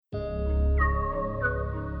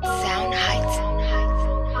heights.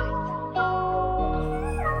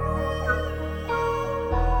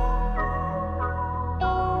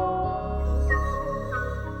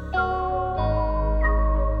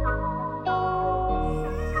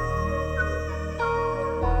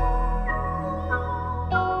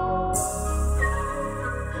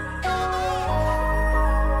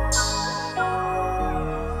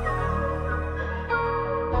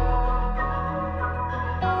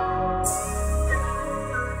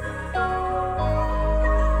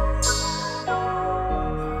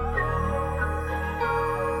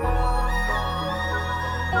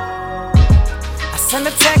 Send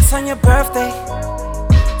a text on your birthday,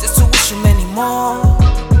 just to wish you many more.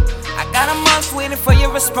 I got a month waiting for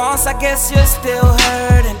your response, I guess you're still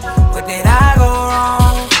hurting. Where did I go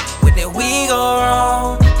wrong? Where did we go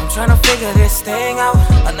wrong? I'm trying to figure this thing out.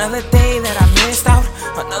 Another day that I missed out,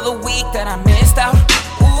 another week that I missed out.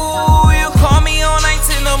 Ooh, you call me all nights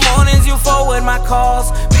in the mornings, you forward my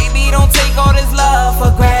calls. Baby, don't take all this love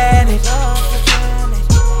for granted.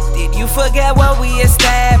 Did you forget what we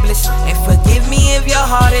established? And forgive me if your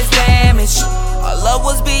heart is damaged. Our love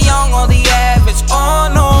was beyond all the average. Oh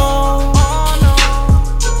no,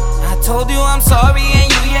 I told you I'm sorry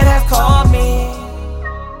and you yet have called me.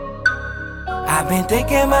 I've been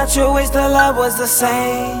thinking about you, wish the love was the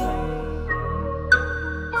same.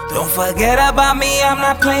 Don't forget about me, I'm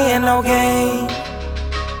not playing no game.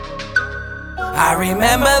 I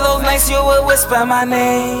remember those nights you would whisper my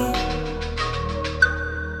name.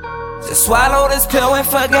 Just swallow this pill and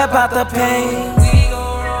forget about the pain. We go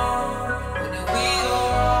wrong, where did we go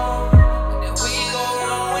wrong?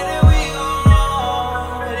 Where did we go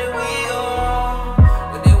wrong? Where did we go wrong?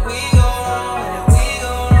 Where did we go wrong? Where did we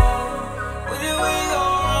go wrong? Where did we go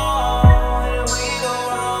wrong? Where did we go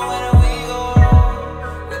wrong? Where did we go wrong?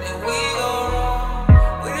 Where did we go wrong?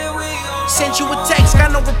 Where did we go wrong? Sent you a text,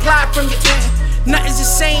 got no reply from you. Nothing's the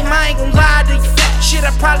same, I ain't gon' lie to you. Shit,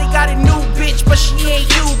 I probably got a new bitch, but she ain't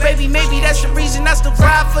you, baby. Maybe that's the reason I still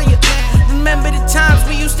ride for you. Remember the times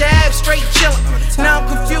we used to have straight chillin'. Now I'm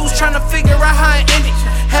confused, trying to figure out how it ended.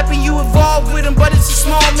 Happy you involved with him, but it's a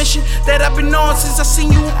small mission that I've been on since I seen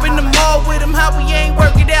you up in the mall with him. How we ain't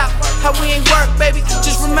work it out, how we ain't work, baby.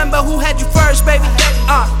 Just remember who had you first, baby.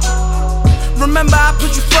 Remember I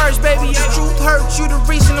put you first, baby. If truth hurts, you the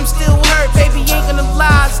reason I'm still hurt, baby. Ain't gonna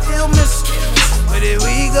lie, I still miss you. Where did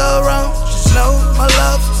we go wrong? Just know my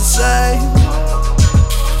love's the same.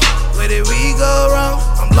 Where did we go wrong?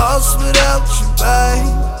 I'm lost without you,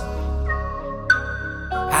 babe.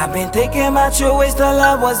 I've been thinking about you, wish the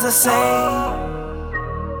love was the same.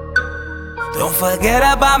 Don't forget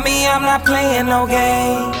about me, I'm not playing no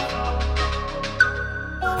game.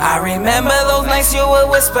 I remember those nights you would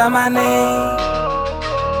whisper my name.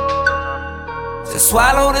 Just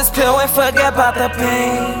swallow this pill and forget about the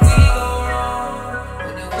pain.